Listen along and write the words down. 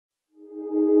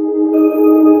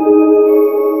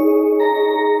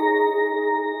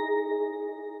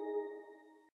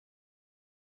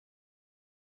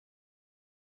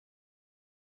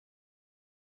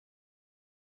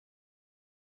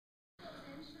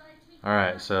All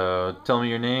right, so tell me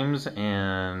your names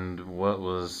and what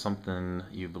was something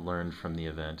you've learned from the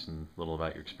event and a little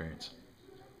about your experience.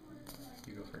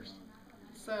 You go first.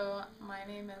 So, my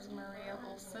name is Maria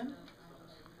Olson.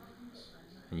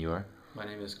 And you are? My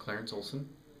name is Clarence Olson.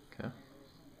 Okay.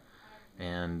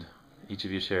 And each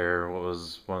of you share what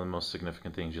was one of the most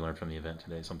significant things you learned from the event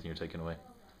today, something you're taking away.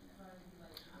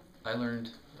 I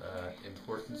learned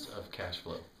importance of cash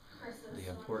flow, the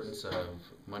importance of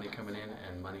money coming in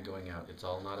and money going out. It's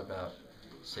all not about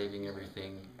saving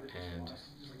everything and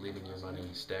leaving your money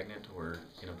stagnant or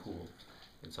in a pool.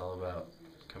 It's all about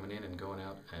coming in and going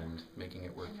out and making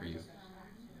it work for you.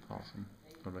 Awesome.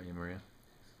 What about you, Maria?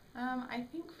 I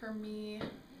think for me,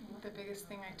 the biggest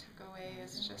thing I took away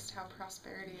is just how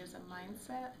prosperity is a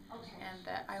mindset and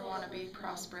that I want to be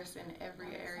prosperous in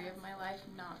every area of my life,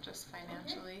 not just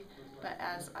financially, but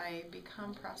as I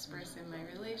become prosperous in my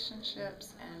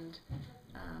relationships and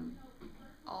um,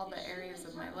 all the areas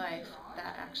of my life,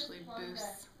 that actually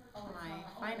boosts my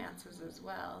finances as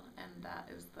well, and that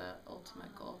is the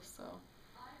ultimate goal. So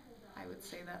I would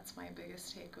say that's my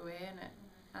biggest takeaway, and it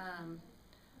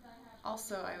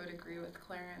also, I would agree with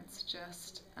Clarence,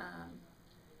 just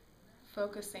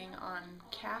focusing on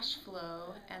cash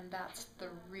flow, and that's the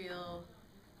real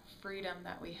freedom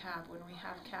that we have. When we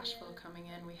have cash flow coming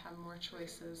in, we have more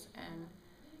choices and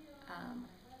um,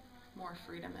 more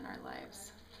freedom in our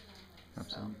lives. So,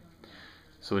 Absolutely.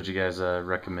 So would you guys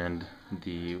recommend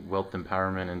the Wealth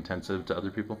Empowerment Intensive to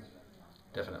other people?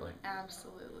 Definitely.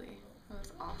 absolutely. It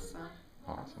was awesome.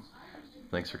 Awesome.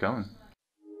 Thanks for coming.